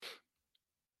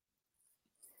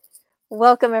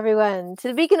Welcome, everyone, to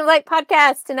the Beacon of Light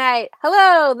podcast tonight.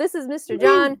 Hello, this is Mr.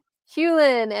 John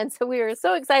Hewlin, and so we are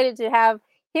so excited to have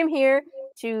him here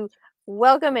to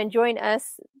welcome and join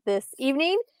us this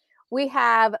evening. We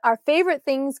have our favorite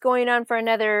things going on for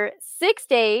another 6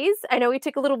 days. I know we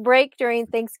took a little break during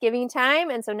Thanksgiving time,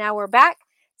 and so now we're back.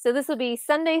 So this will be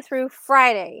Sunday through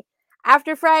Friday.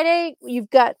 After Friday, you've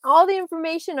got all the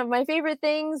information of my favorite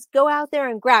things. Go out there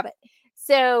and grab it.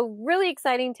 So really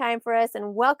exciting time for us,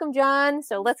 and welcome, John.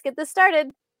 So let's get this started.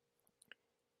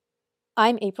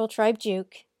 I'm April Tribe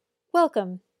Juke.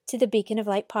 Welcome to the Beacon of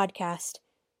Light podcast.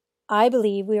 I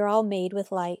believe we are all made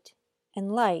with light,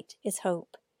 and light is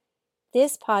hope.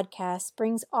 This podcast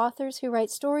brings authors who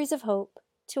write stories of hope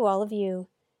to all of you.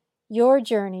 Your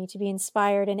journey to be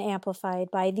inspired and amplified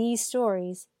by these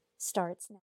stories starts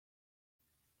now.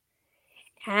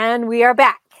 And we are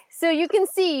back. So you can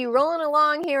see rolling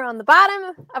along here on the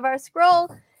bottom of our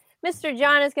scroll, Mr.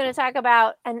 John is going to talk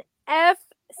about an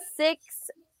F6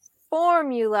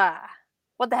 formula.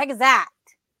 What the heck is that?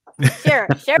 Share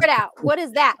it out. What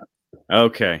is that?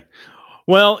 Okay.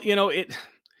 Well,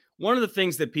 one of the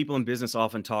things that people in business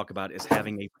often talk about is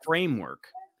having a framework.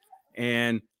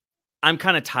 And I'm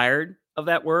kind of tired of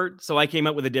that word, so I came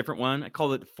up with a different one. I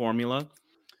call it formula.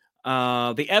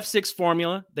 The F6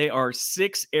 formula, they are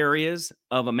 6 areas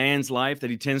of a man's life that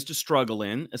he tends to struggle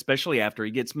in, especially after he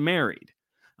gets married.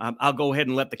 I'll go ahead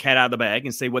and let the cat out of the bag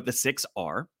and say what the 6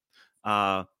 are.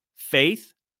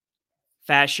 Faith,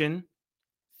 fashion,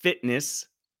 fitness,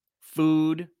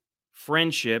 food,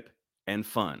 friendship, and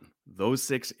fun. Those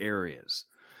 6 areas.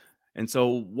 And so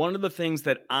one of the things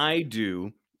that I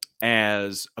do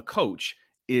as a coach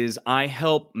is I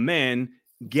help men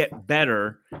get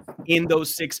better in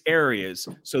those 6 areas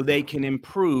so they can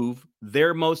improve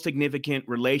their most significant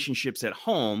relationships at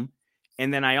home.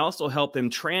 And then I also help them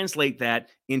translate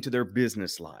that into their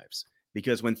business lives.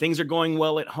 Because when things are going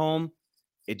well at home,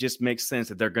 it just makes sense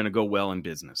that they're going to go well in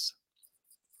business.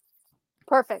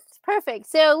 Perfect.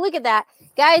 So look at that.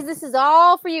 Guys, this is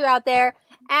all for you out there.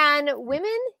 And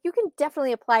women, you can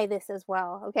definitely apply this as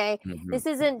well, okay? Mm-hmm. This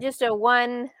isn't just a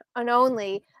one and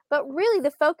only, but really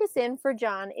the focus in for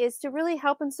John is to really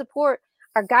help and support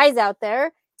our guys out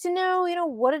there to know,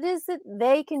 what it is that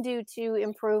they can do to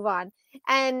improve on.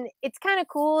 And it's kind of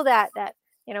cool that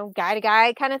guy to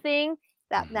guy kind of thing,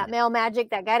 that male magic,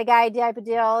 that guy to guy type of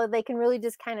deal. They can really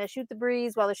just kind of shoot the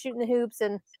breeze while they're shooting the hoops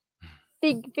and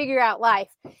figure out life.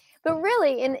 But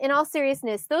really, in all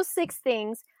seriousness, those 6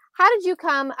 things, how did you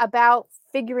come about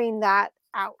figuring that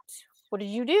out? What did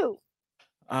you do?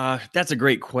 That's a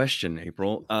great question,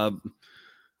 April. I'm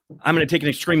going to take an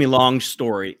extremely long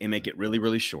story and make it really,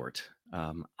 really short.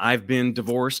 I've been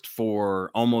divorced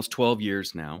for almost 12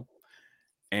 years now,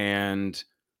 and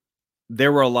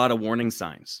there were a lot of warning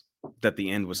signs that the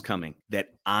end was coming that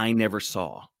I never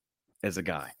saw as a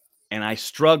guy. And I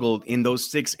struggled in those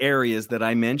 6 areas that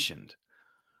I mentioned.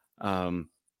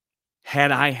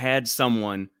 Had I had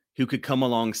someone who could come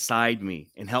alongside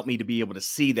me and help me to be able to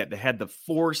see that, they had the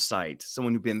foresight,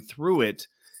 someone who'd been through it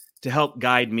to help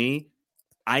guide me,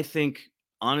 I think,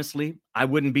 honestly, I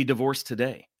wouldn't be divorced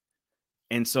today.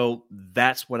 And so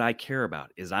that's what I care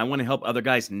about, is I want to help other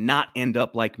guys not end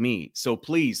up like me. So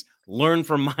please learn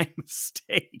from my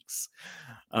mistakes.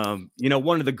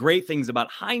 One of the great things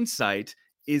about hindsight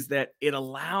is that it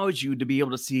allows you to be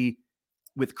able to see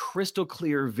with crystal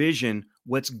clear vision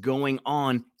what's going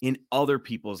on in other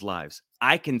people's lives.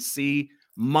 I can see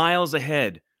miles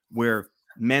ahead where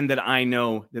men that I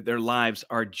know that their lives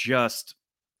are just,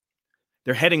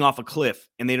 they're heading off a cliff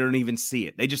and they don't even see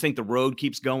it. They just think the road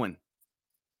keeps going.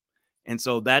 And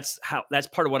so that's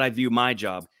part of what I view my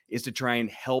job is to try and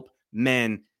help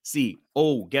men see,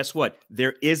 oh, guess what?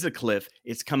 There is a cliff.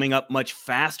 It's coming up much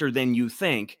faster than you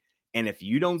think. And if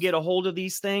you don't get a hold of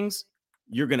these things,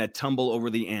 you're going to tumble over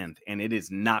the end, and it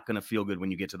is not going to feel good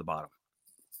when you get to the bottom.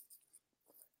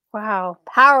 Wow,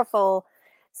 powerful.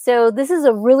 So this is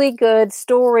a really good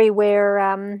story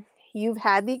where you've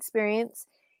had the experience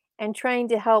and trying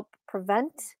to help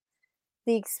prevent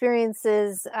the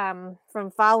experiences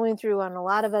from following through on a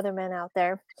lot of other men out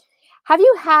there. Have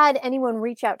you had anyone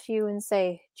reach out to you and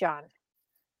say, John,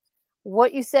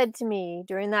 what you said to me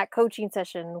during that coaching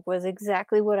session was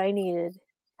exactly what I needed,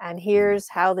 and here's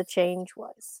how the change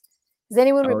was? Has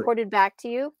anyone reported back to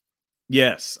you?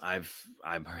 Yes, I've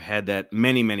had that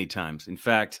many, many times. In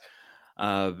fact,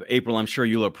 April, I'm sure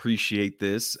you'll appreciate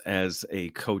this as a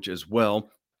coach as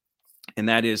well. And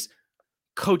that is,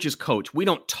 coaches coach. We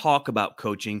don't talk about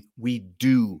coaching. We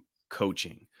do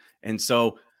coaching. And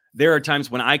so there are times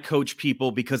when I coach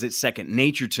people because it's second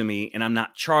nature to me and I'm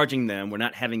not charging them. We're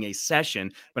not having a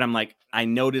session, but I'm like, I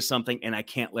notice something and I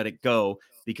can't let it go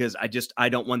because I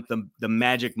don't want the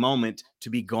magic moment to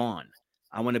be gone.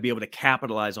 I want to be able to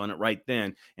capitalize on it right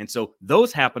then. And so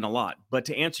those happen a lot. But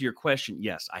to answer your question,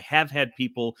 yes, I have had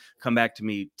people come back to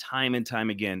me time and time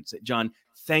again, say, John,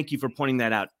 thank you for pointing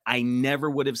that out. I never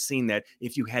would have seen that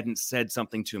if you hadn't said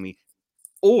something to me.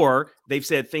 Or they've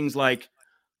said things like,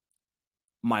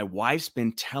 my wife's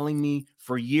been telling me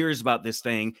for years about this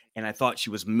thing, and I thought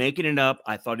she was making it up.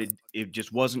 I thought it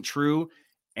just wasn't true.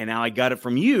 And now I got it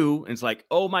from you. And it's like,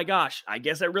 oh my gosh, I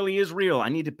guess that really is real. I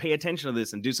need to pay attention to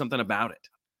this and do something about it.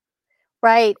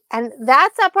 Right. And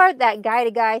that's that part, that guy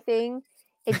to guy thing.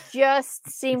 It just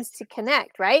seems to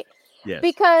connect, right? Yes.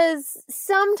 Because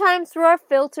sometimes through our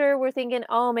filter, we're thinking,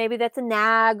 oh, maybe that's a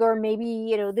nag, or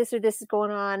maybe, this or this is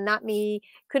going on, not me,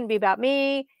 couldn't be about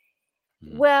me.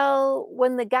 Mm-hmm. Well,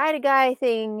 when the guy to guy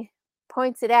thing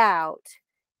points it out,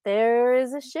 there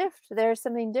is a shift. There's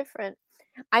something different.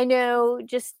 I know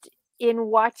just in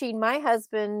watching my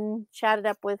husband chat it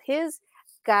up with his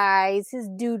guys, his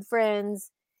dude friends,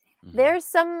 mm-hmm. there's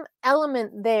some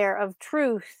element there of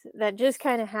truth that just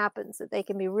kind of happens that they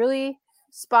can be really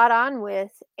spot on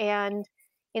with. And,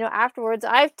 afterwards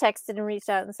I've texted and reached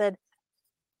out and said,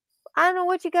 I don't know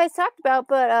what you guys talked about,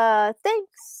 but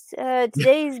thanks.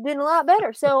 Today's been a lot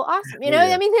better. So awesome.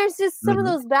 Yeah. I mean, there's just some mm-hmm.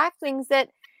 of those back things that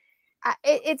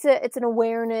it's an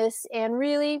awareness, and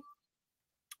really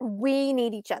we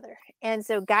need each other. And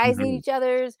so guys mm-hmm. need each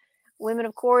other's. Women,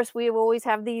 of course, we always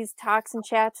have these talks and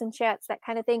chats, that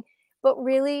kind of thing. But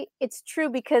really, it's true,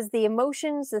 because the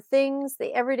emotions, the things,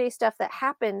 the everyday stuff that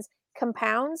happens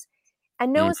compounds,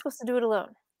 and no one's supposed to do it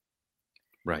alone.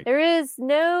 Right. There is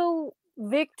no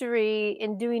victory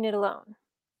in doing it alone.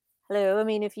 Hello. I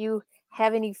mean, if you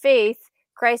have any faith,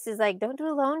 Christ is like, don't do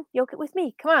it alone. Yoke it with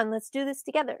me. Come on, let's do this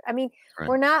together. I mean, right.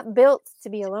 We're not built to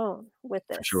be alone with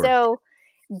this. Sure. So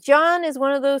John is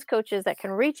one of those coaches that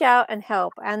can reach out and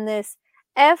help. And this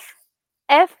F6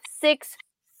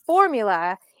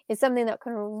 formula is something that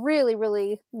can really,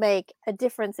 really make a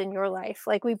difference in your life.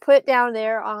 Like we put down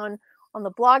there on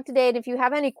the blog today. And if you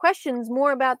have any questions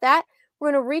more about that,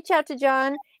 we're going to reach out to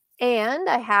John. And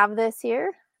I have this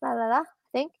here. I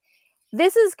think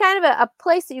this is kind of a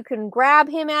place that you can grab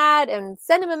him at and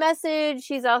send him a message.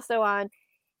 He's also on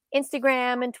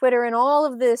Instagram and Twitter and all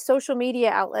of the social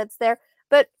media outlets there.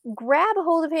 But grab a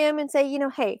hold of him and say,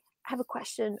 hey, I have a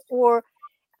question. Or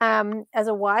as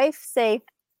a wife, say,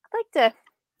 I'd like to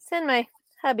send my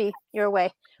hubby your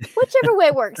way. Whichever way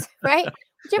works, right?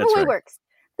 Whichever way works.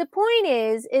 The point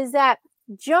is that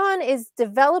John is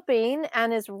developing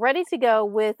and is ready to go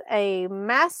with a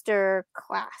master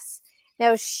class.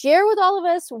 Now, share with all of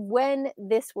us when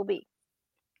this will be.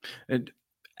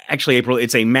 Actually, April,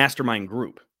 it's a mastermind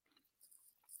group.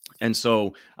 And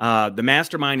so the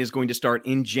mastermind is going to start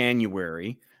in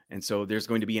January. And so there's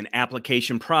going to be an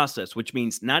application process, which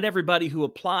means not everybody who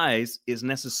applies is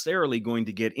necessarily going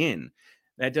to get in.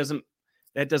 That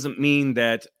doesn't mean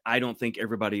that I don't think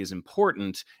everybody is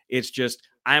important. It's just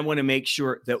I want to make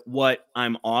sure that what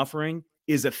I'm offering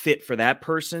is a fit for that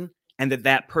person, and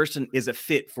that person is a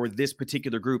fit for this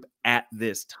particular group at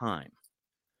this time.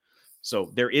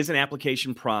 So there is an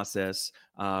application process.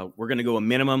 We're going to go a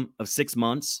minimum of 6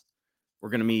 months. We're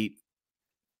going to meet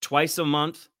twice a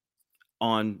month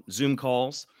on Zoom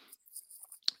calls.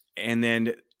 And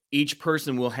then each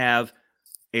person will have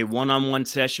a one-on-one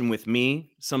session with me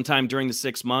sometime during the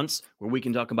 6 months where we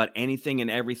can talk about anything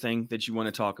and everything that you want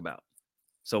to talk about.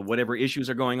 So whatever issues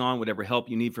are going on, whatever help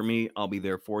you need from me, I'll be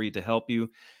there for you to help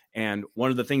you. And one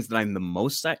of the things that I'm the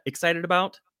most excited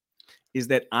about is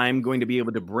that I'm going to be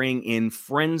able to bring in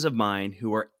friends of mine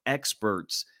who are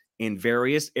experts in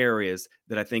various areas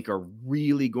that I think are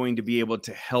really going to be able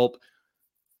to help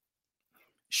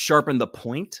sharpen the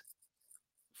point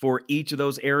for each of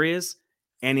those areas.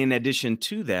 And in addition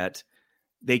to that,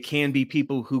 they can be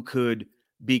people who could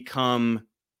become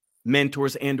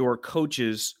mentors and or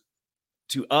coaches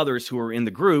to others who are in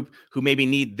the group who maybe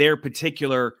need their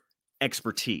particular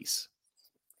expertise.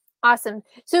 Awesome.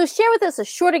 So share with us a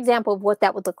short example of what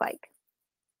that would look like.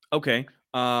 Okay.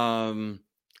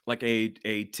 Like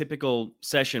a typical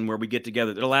session where we get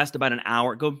together. It'll last about an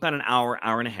hour,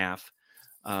 hour and a half.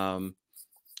 One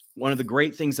of the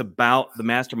great things about the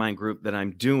mastermind group that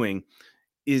I'm doing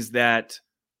is that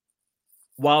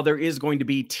while there is going to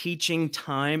be teaching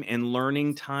time and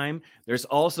learning time, there's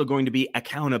also going to be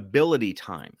accountability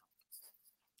time.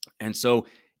 And so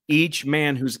each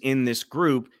man who's in this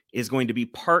group is going to be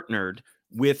partnered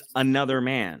with another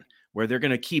man, where they're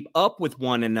going to keep up with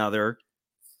one another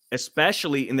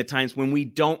especially in the times when we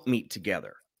don't meet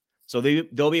together. So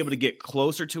they'll be able to get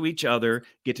closer to each other,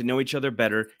 get to know each other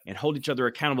better, and hold each other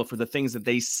accountable for the things that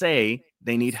they say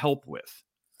they need help with.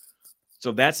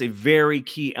 So that's a very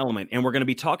key element. And we're going to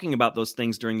be talking about those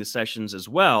things during the sessions as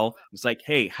well. It's like,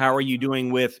 hey, how are you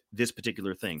doing with this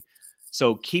particular thing?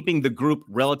 So keeping the group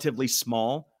relatively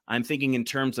small, I'm thinking in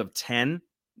terms of 10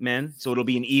 men. So it'll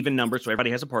be an even number. So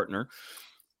everybody has a partner.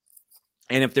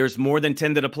 And if there's more than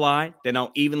 10 that apply, then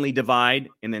I'll evenly divide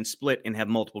and then split and have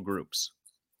multiple groups.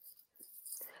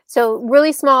 So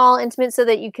really small, intimate, so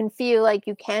that you can feel like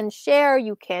you can share.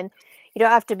 You don't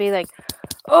have to be like,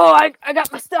 oh, I got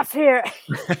my stuff here.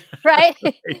 Right?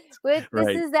 This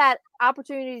is that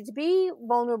opportunity to be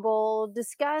vulnerable,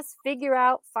 discuss, figure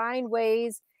out, find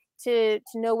ways to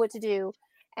know what to do.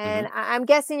 And I'm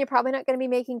guessing you're probably not going to be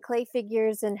making clay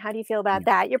figures. And how do you feel about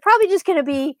that? You're probably just going to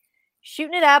be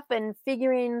shooting it up and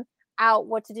figuring out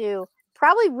what to do,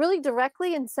 probably really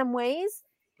directly in some ways.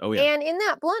 Oh, yeah. And in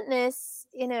that bluntness,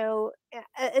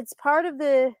 it's part of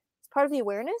the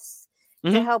awareness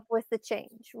to help with the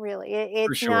change. Really,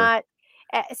 it's not.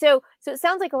 So it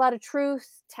sounds like a lot of truth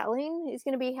telling is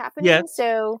going to be happening. Yes.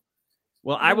 So,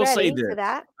 well, I will say this: for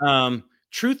that.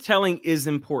 Truth telling is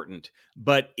important,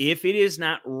 but if it is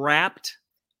not wrapped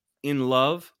in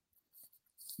love,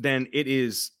 then it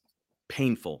is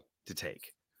painful to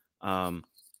take.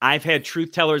 I've had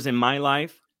truth tellers in my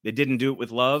life that didn't do it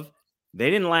with love. They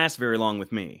didn't last very long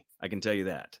with me. I can tell you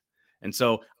that. And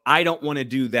so I don't want to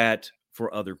do that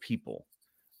for other people.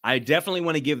 I definitely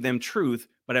want to give them truth,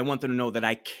 but I want them to know that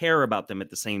I care about them at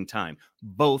the same time.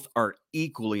 Both are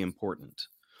equally important.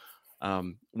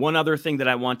 One other thing that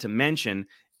I want to mention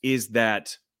is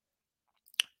that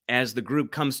as the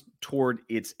group comes toward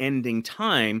its ending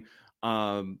time,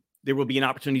 there will be an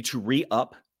opportunity to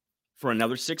re-up for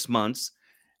another 6 months.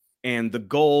 And the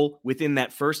goal within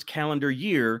that first calendar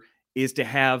year is to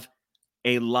have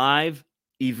a live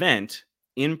event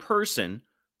in person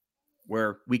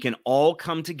where we can all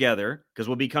come together, because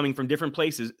we'll be coming from different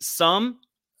places, some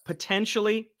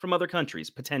potentially from other countries,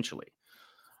 potentially.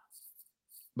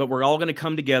 But we're all going to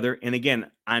come together. And again,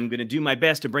 I'm going to do my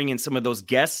best to bring in some of those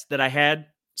guests that I had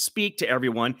speak to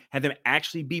everyone, have them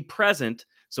actually be present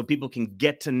so people can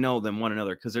get to know them one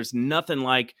another, because there's nothing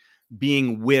like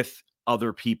being with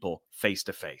other people face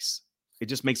to face. It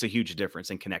just makes a huge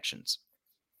difference in connections.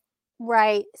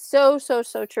 Right. So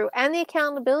true. And the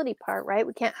accountability part, right?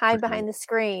 We can't hide behind the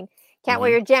screen. Can't wear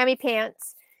your jammy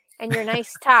pants and your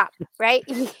nice top, right?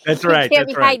 That's right. Can't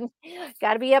be hiding.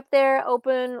 Got to be up there,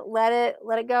 open, let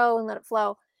it go and let it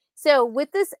flow. So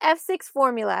with this F6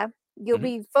 formula, you'll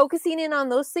be focusing in on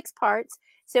those 6 parts.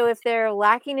 So if they're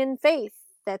lacking in faith,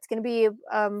 that's going to be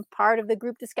part of the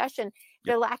group discussion. If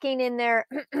they're lacking in their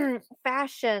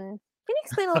fashion, can you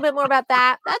explain a little bit more about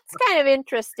that? That's kind of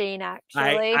interesting,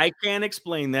 actually. I can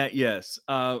explain that, yes.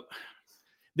 The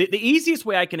easiest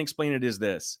way I can explain it is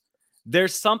this.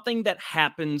 There's something that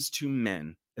happens to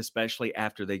men, especially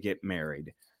after they get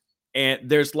married. And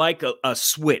there's like a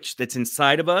switch that's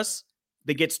inside of us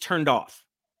that gets turned off.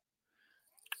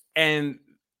 And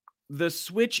the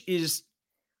switch is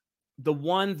the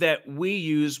one that we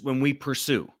use when we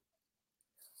pursue.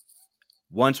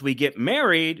 Once we get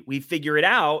married, we figure it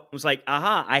out. It was like,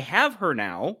 aha, I have her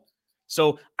now,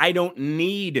 so I don't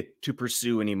need to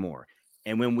pursue anymore.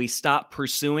 And when we stop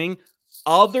pursuing,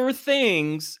 other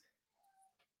things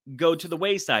go to the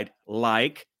wayside,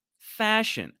 like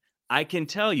fashion. I can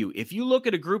tell you, if you look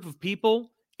at a group of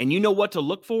people and you know what to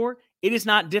look for, it is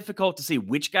not difficult to see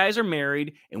which guys are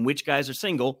married and which guys are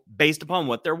single based upon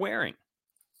what they're wearing.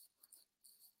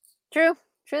 True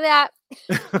that.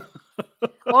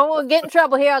 We'll get in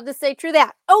trouble here. I'll just say true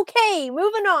that. Okay,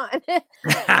 moving on.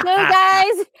 So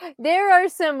guys, there are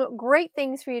some great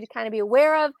things for you to kind of be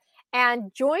aware of,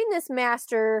 and join this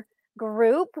master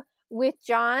group with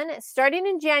John starting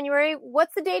in January.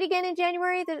 What's the date again in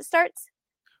January that it starts?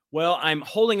 Well, I'm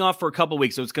holding off for a couple of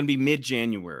weeks, so it's going to be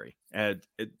mid-January.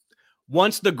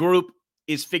 Once the group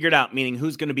is figured out, meaning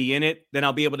who's going to be in it, then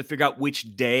I'll be able to figure out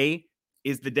which day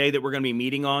is the day that we're going to be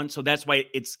meeting on. So that's why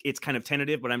it's kind of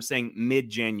tentative, but I'm saying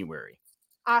mid-January.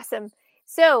 Awesome.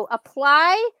 So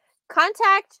apply,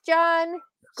 contact John,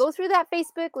 go through that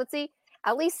Facebook. Let's see,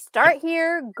 at least start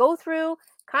here, go through,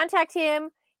 contact him.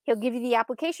 He'll give you the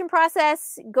application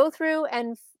process, go through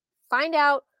and find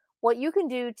out what you can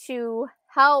do to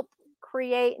help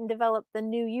create and develop the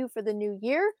new you for the new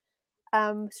year.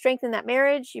 Strengthen that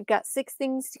marriage. You've got 6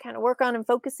 things to kind of work on and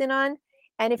focus in on.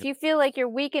 And if you feel like you're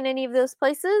weak in any of those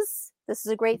places, this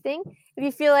is a great thing. If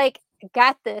you feel like, I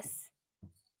got this,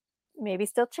 maybe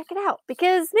still check it out,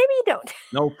 because maybe you don't.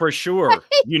 No, for sure.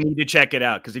 You need to check it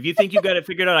out, because if you think you got it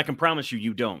figured out, I can promise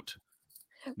you don't.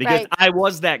 Because I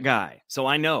was that guy. So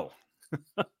I know.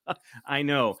 I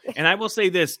know. And I will say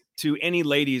this to any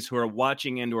ladies who are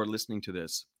watching and or listening to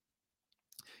this.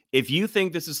 If you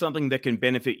think this is something that can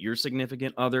benefit your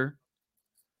significant other,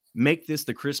 make this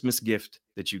the Christmas gift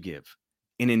that you give.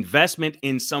 An investment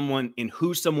in someone, in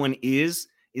who someone is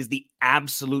the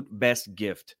absolute best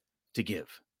gift to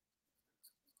give.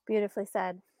 Beautifully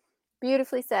said.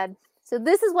 Beautifully said. So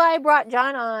this is why I brought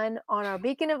John on our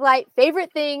Beacon of Light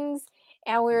favorite things.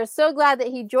 And we're so glad that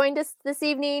he joined us this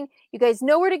evening. You guys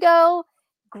know where to go.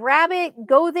 Grab it.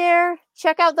 Go there.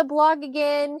 Check out the blog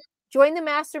again. Join the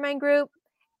mastermind group.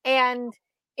 And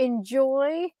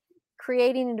enjoy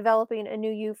creating and developing a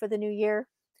new you for the new year.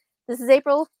 This is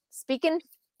April speaking.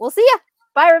 We'll see ya.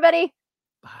 Bye, everybody.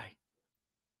 Bye.